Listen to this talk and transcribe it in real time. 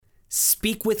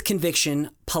speak with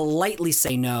conviction, politely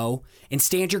say no, and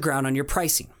stand your ground on your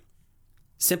pricing.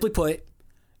 Simply put,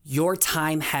 your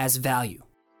time has value.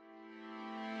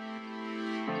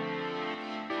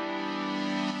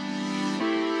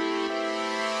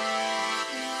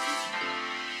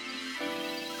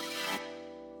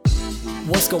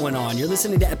 What's going on? You're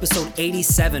listening to episode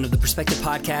 87 of the Perspective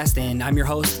Podcast, and I'm your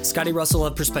host, Scotty Russell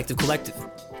of Perspective Collective.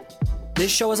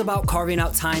 This show is about carving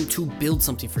out time to build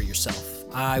something for yourself.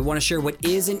 I want to share what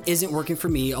is and isn't working for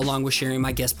me, along with sharing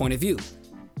my guest point of view.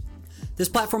 This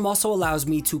platform also allows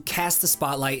me to cast the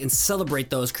spotlight and celebrate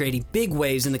those creating big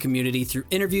waves in the community through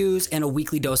interviews and a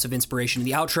weekly dose of inspiration in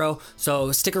the outro,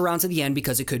 so stick around to the end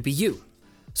because it could be you.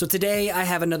 So today I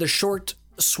have another short,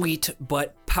 sweet,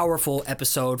 but powerful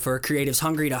episode for creatives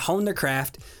hungry to hone their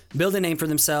craft, build a name for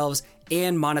themselves,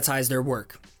 and monetize their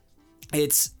work.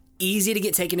 It's easy to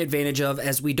get taken advantage of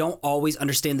as we don't always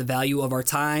understand the value of our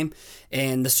time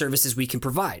and the services we can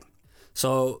provide.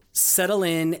 So settle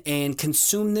in and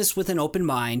consume this with an open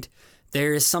mind.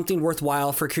 There is something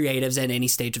worthwhile for creatives at any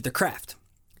stage of their craft.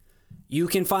 You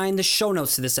can find the show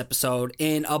notes to this episode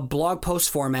in a blog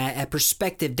post format at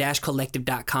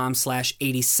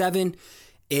perspective-collective.com/87.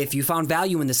 If you found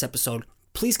value in this episode,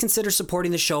 please consider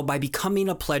supporting the show by becoming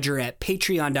a pledger at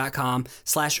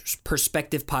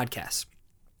patreon.com/perspectivepodcast.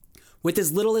 With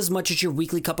as little as much as your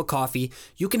weekly cup of coffee,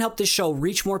 you can help this show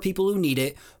reach more people who need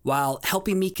it while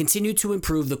helping me continue to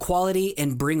improve the quality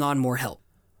and bring on more help.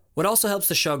 What also helps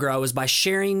the show grow is by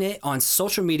sharing it on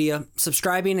social media,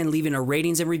 subscribing, and leaving a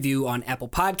ratings and review on Apple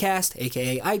Podcast,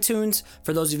 aka iTunes,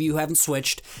 for those of you who haven't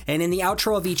switched. And in the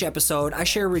outro of each episode, I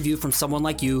share a review from someone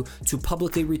like you to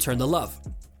publicly return the love.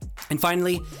 And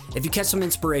finally, if you catch some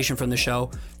inspiration from the show,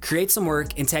 create some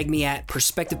work and tag me at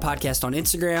Perspective Podcast on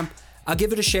Instagram. I'll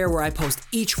give it a share where I post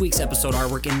each week's episode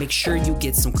artwork and make sure you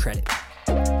get some credit.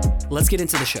 Let's get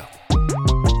into the show.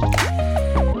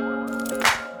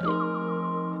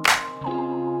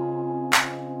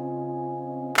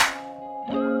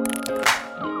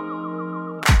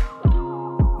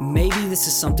 Maybe this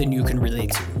is something you can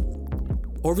relate to.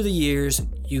 Over the years,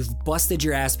 you've busted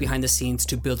your ass behind the scenes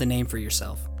to build a name for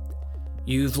yourself.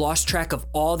 You've lost track of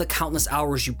all the countless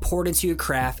hours you poured into your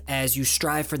craft as you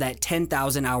strive for that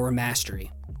 10,000 hour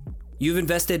mastery. You've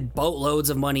invested boatloads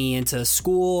of money into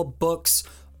school, books,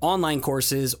 online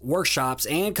courses, workshops,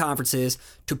 and conferences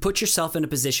to put yourself in a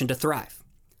position to thrive.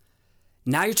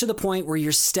 Now you're to the point where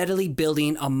you're steadily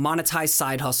building a monetized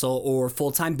side hustle or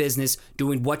full-time business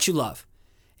doing what you love.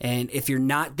 And if you're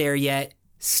not there yet,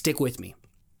 stick with me.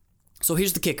 So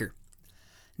here's the kicker.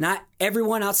 Not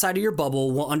everyone outside of your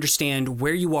bubble will understand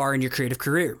where you are in your creative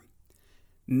career.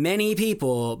 Many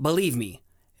people, believe me,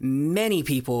 many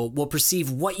people will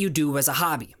perceive what you do as a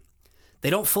hobby.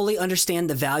 They don't fully understand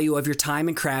the value of your time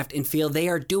and craft and feel they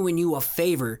are doing you a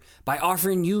favor by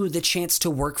offering you the chance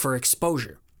to work for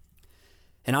exposure.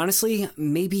 And honestly,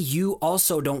 maybe you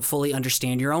also don't fully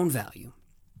understand your own value.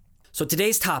 So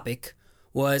today's topic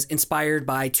was inspired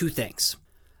by two things.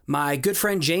 My good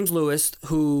friend James Lewis,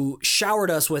 who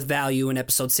showered us with value in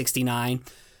episode 69,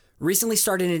 recently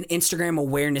started an Instagram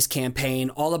awareness campaign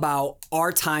all about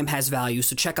our time has value,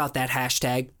 so check out that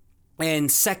hashtag.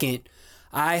 And second,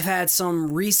 I've had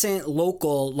some recent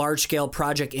local large-scale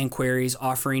project inquiries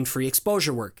offering free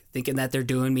exposure work, thinking that they're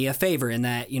doing me a favor and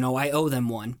that, I owe them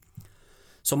one.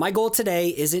 So my goal today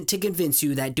isn't to convince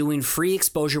you that doing free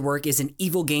exposure work is an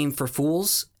evil game for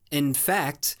fools. In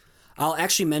fact, I'll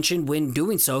actually mention when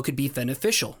doing so could be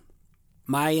beneficial.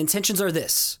 My intentions are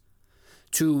this: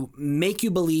 to make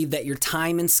you believe that your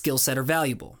time and skill set are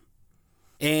valuable,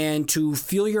 and to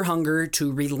fuel your hunger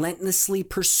to relentlessly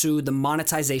pursue the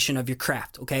monetization of your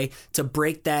craft, okay? To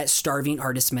break that starving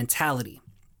artist mentality.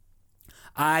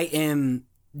 I am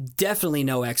definitely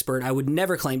no expert. I would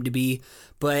never claim to be,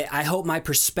 but I hope my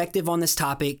perspective on this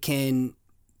topic can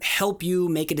help you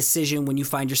make a decision when you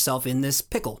find yourself in this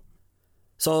pickle.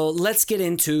 So let's get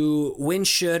into when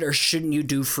should or shouldn't you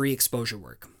do free exposure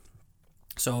work.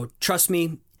 So trust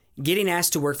me, getting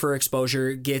asked to work for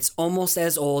exposure gets almost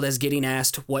as old as getting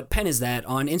asked what pen is that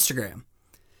on Instagram.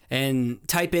 And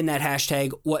type in that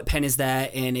hashtag, what pen is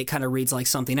that, and it kind of reads like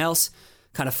something else.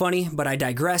 Kind of funny, but I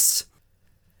digress.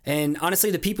 And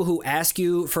honestly, the people who ask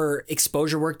you for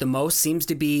exposure work the most seems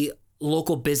to be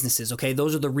local businesses, okay?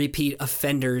 Those are the repeat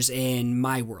offenders in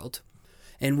my world.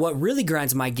 And what really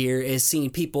grinds my gear is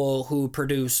seeing people who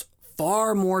produce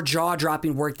far more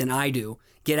jaw-dropping work than I do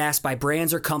get asked by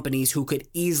brands or companies who could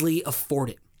easily afford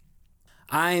it.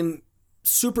 I'm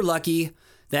super lucky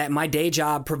that my day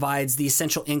job provides the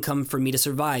essential income for me to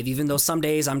survive, even though some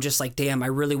days I'm just like, damn, I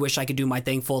really wish I could do my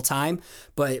thing full time.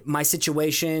 But my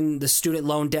situation, the student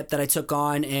loan debt that I took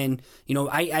on, and,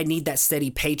 I need that steady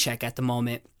paycheck at the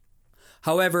moment.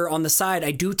 However, on the side,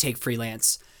 I do take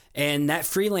freelance. And that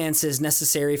freelance is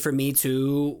necessary for me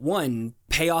to, one,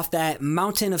 pay off that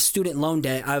mountain of student loan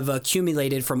debt I've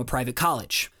accumulated from a private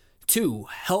college. Two,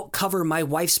 help cover my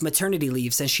wife's maternity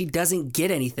leave since she doesn't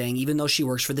get anything even though she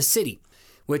works for the city,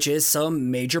 which is some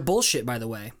major bullshit, by the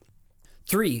way.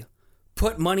 Three,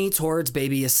 put money towards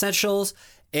baby essentials.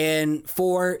 And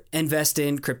four, invest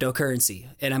in cryptocurrency.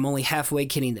 And I'm only halfway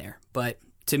kidding there, but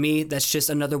to me, that's just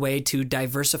another way to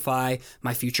diversify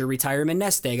my future retirement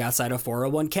nest egg outside of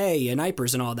 401k and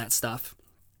IPERS and all that stuff.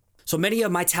 So many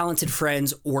of my talented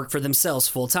friends work for themselves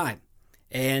full time,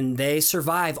 and they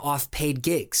survive off paid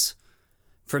gigs.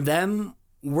 For them,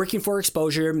 working for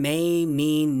exposure may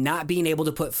mean not being able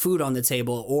to put food on the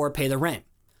table or pay the rent.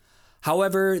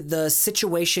 However, the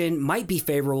situation might be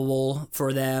favorable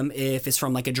for them if it's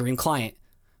from like a dream client.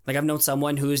 Like I've known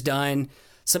someone who's done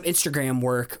some Instagram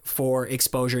work for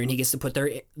exposure, and he gets to put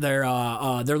their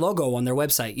logo on their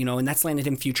website, and that's landed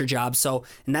him future jobs. So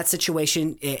in that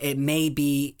situation, it may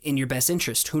be in your best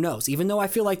interest. Who knows? Even though I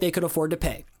feel like they could afford to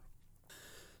pay.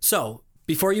 So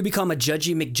before you become a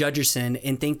Judgy McJudgerson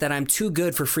and think that I'm too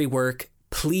good for free work,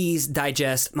 please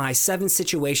digest my 7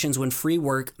 situations when free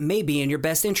work may be in your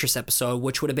best interest episode,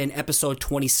 which would have been episode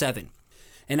 27.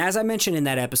 And as I mentioned in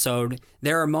that episode,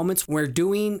 there are moments where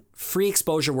doing free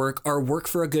exposure work or work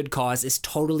for a good cause is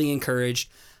totally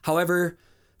encouraged. However,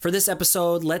 for this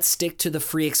episode, let's stick to the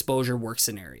free exposure work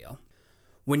scenario.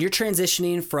 When you're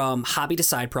transitioning from hobby to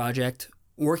side project,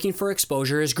 working for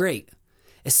exposure is great,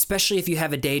 especially if you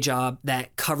have a day job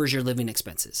that covers your living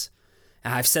expenses.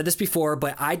 Now, I've said this before,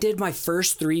 but I did my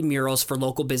first 3 murals for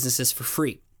local businesses for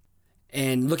free.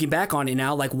 And looking back on it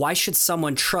now, why should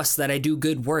someone trust that I do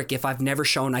good work if I've never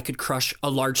shown I could crush a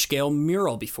large-scale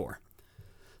mural before?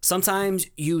 Sometimes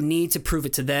you need to prove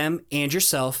it to them and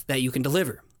yourself that you can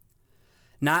deliver.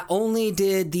 Not only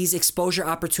did these exposure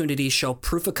opportunities show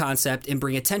proof of concept and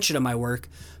bring attention to my work,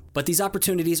 but these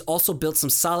opportunities also built some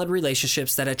solid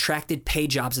relationships that attracted paid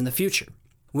jobs in the future.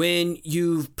 When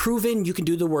you've proven you can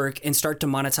do the work and start to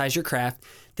monetize your craft,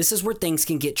 this is where things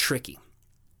can get tricky.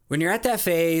 When you're at that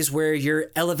phase where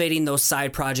you're elevating those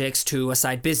side projects to a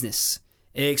side business,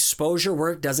 exposure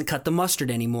work doesn't cut the mustard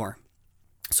anymore.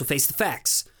 So face the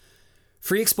facts.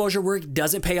 Free exposure work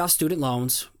doesn't pay off student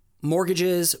loans,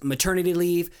 mortgages, maternity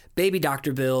leave, baby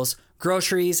doctor bills,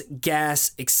 groceries,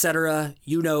 gas, etc.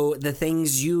 The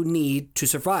things you need to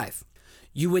survive.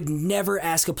 You would never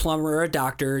ask a plumber or a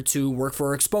doctor to work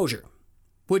for exposure,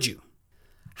 would you?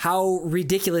 How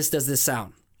ridiculous does this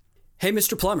sound? Hey,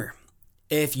 Mr. Plumber.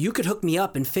 If you could hook me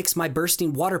up and fix my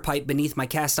bursting water pipe beneath my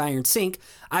cast iron sink,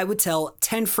 I would tell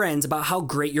 10 friends about how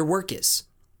great your work is.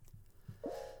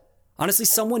 Honestly,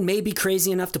 someone may be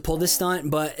crazy enough to pull this stunt,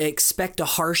 but expect a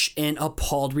harsh and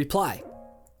appalled reply.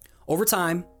 Over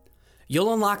time,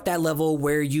 you'll unlock that level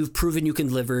where you've proven you can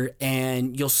deliver,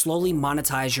 and you'll slowly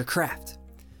monetize your craft.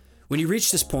 When you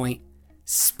reach this point,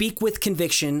 speak with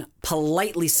conviction,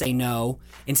 politely say no,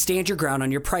 and stand your ground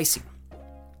on your pricing.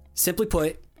 Simply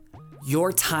put,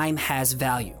 your time has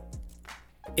value.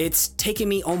 It's taken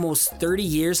me almost 30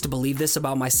 years to believe this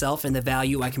about myself and the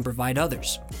value I can provide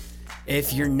others.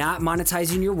 If you're not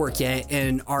monetizing your work yet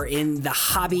and are in the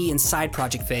hobby and side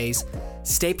project phase,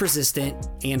 stay persistent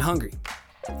and hungry.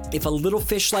 If a little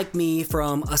fish like me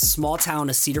from a small town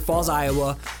of Cedar Falls,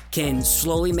 Iowa, can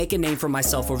slowly make a name for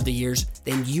myself over the years,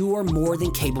 then you are more than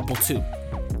capable too.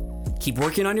 Keep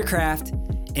working on your craft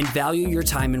and value your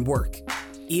time and work,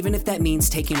 even if that means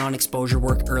taking on exposure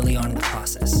work early on in the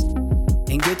process.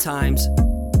 In good times,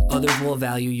 others will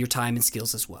value your time and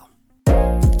skills as well.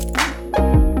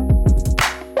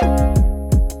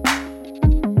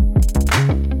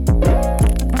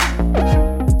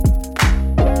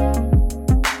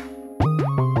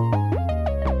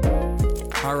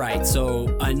 All right,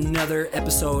 so another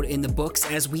episode in the books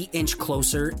as we inch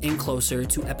closer and closer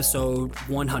to episode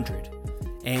 100.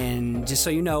 And just so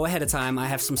you know ahead of time, I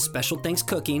have some special things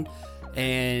cooking,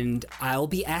 and I'll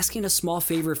be asking a small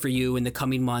favor for you in the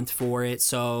coming month for it,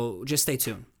 so just stay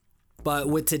tuned. But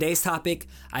with today's topic,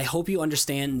 I hope you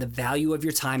understand the value of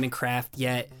your time and craft,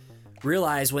 yet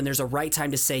realize when there's a right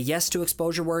time to say yes to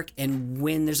exposure work and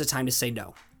when there's a time to say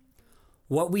no.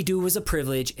 What we do is a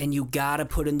privilege, and you gotta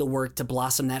put in the work to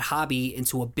blossom that hobby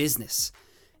into a business.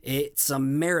 It's a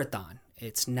marathon.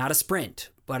 It's not a sprint.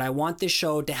 But I want this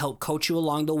show to help coach you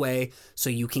along the way so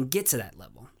you can get to that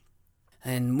level.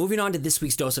 And moving on to this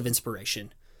week's dose of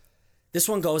inspiration. This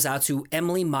one goes out to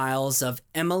Emily Miles of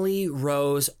Emily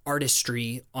Rose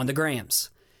Artistry on the Grams.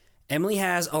 Emily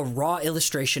has a raw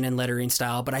illustration and lettering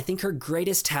style, but I think her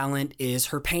greatest talent is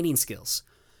her painting skills.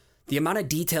 The amount of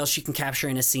detail she can capture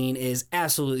in a scene is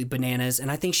absolutely bananas,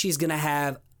 and I think she's going to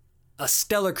have a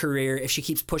stellar career if she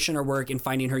keeps pushing her work and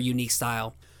finding her unique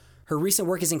style. Her recent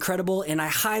work is incredible, and I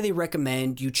highly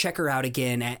recommend you check her out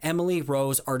again at Emily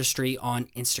Rose Artistry on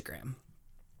Instagram.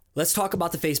 Let's talk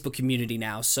about the Facebook community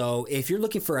now. So if you're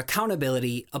looking for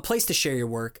accountability, a place to share your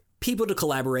work, people to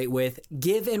collaborate with,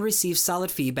 give and receive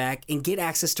solid feedback, and get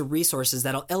access to resources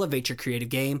that'll elevate your creative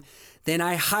game, then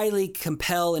I highly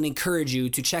compel and encourage you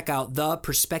to check out the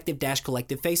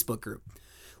Perspective-Collective Facebook group.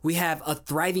 We have a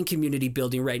thriving community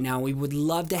building right now, and we would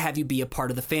love to have you be a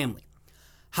part of the family.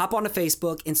 Hop onto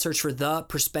Facebook and search for the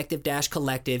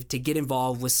Perspective-Collective to get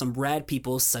involved with some rad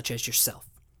people such as yourself.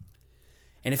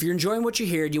 And if you're enjoying what you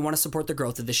hear and you want to support the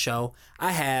growth of the show,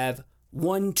 I have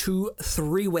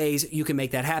 3 ways you can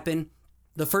make that happen.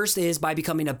 The first is by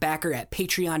becoming a backer at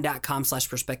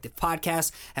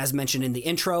patreon.com/perspectivepodcast, as mentioned in the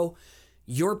intro.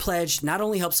 Your pledge not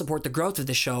only helps support the growth of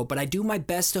the show, but I do my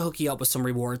best to hook you up with some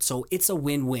rewards, so it's a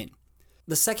win-win.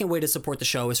 The second way to support the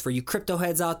show is for you crypto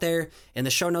heads out there. In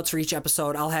the show notes for each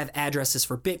episode, I'll have addresses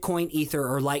for Bitcoin, Ether,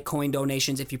 or Litecoin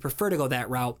donations if you prefer to go that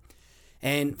route.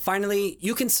 And finally,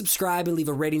 you can subscribe and leave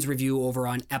a ratings review over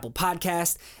on Apple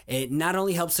Podcast. It not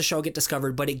only helps the show get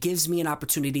discovered, but it gives me an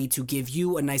opportunity to give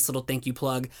you a nice little thank you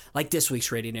plug like this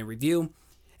week's rating and review.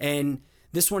 And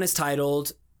this one is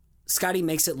titled, Scotty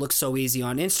Makes It Look So Easy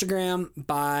on Instagram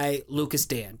by Lucas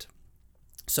Dand.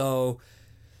 So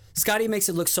Scotty makes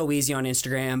it look so easy on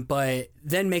Instagram, but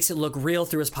then makes it look real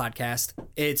through his podcast.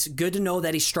 It's good to know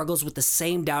that he struggles with the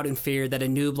same doubt and fear that a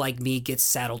noob like me gets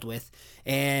saddled with.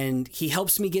 And he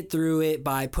helps me get through it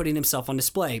by putting himself on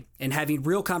display and having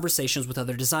real conversations with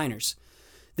other designers.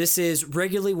 This is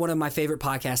regularly one of my favorite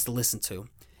podcasts to listen to.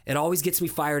 It always gets me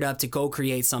fired up to go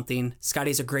create something.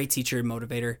 Scotty's a great teacher and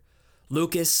motivator.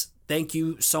 Lucas, thank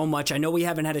you so much. I know we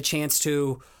haven't had a chance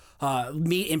to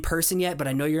meet in person yet, but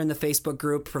I know you're in the Facebook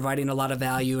group providing a lot of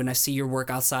value, and I see your work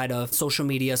outside of social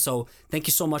media. So thank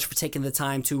you so much for taking the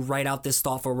time to write out this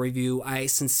thoughtful review. I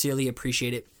sincerely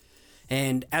appreciate it.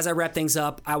 And as I wrap things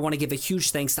up, I want to give a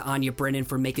huge thanks to Anya Brennan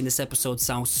for making this episode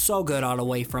sound so good all the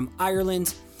way from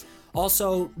Ireland.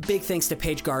 Also, big thanks to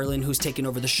Paige Garland, who's taken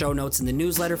over the show notes and the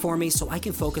newsletter for me so I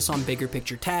can focus on bigger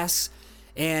picture tasks.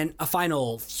 And a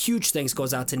final huge thanks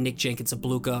goes out to Nick Jenkins of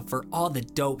Bluka for all the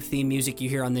dope theme music you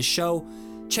hear on this show.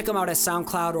 Check him out at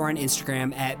SoundCloud or on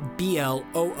Instagram at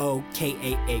BLOOKAH,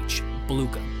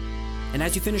 Bluka. And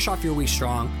as you finish off your week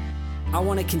strong, I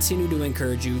want to continue to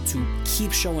encourage you to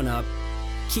keep showing up,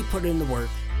 keep putting in the work,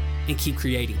 and keep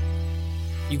creating.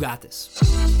 You got this.